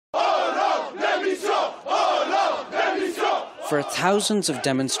For thousands of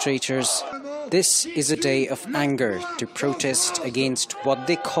demonstrators, this is a day of anger to protest against what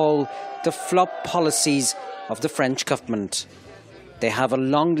they call the flop policies of the French government. They have a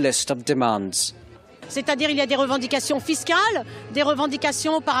long list of demands. C'est-à-dire il y a des revendications fiscales, des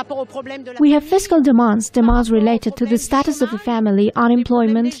revendications par rapport aux problèmes de la... We have fiscal demands, demands related to the status of the family,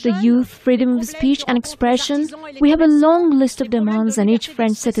 unemployment, the youth, freedom of speech and expression. We have a long list of demands and each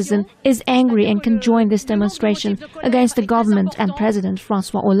French citizen is angry and can join this demonstration against the government and President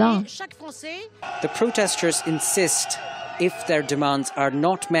François Hollande. The protesters insist if their demands are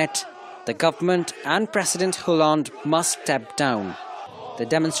not met, the government and President Hollande must step down. The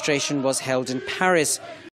demonstration was held in Paris,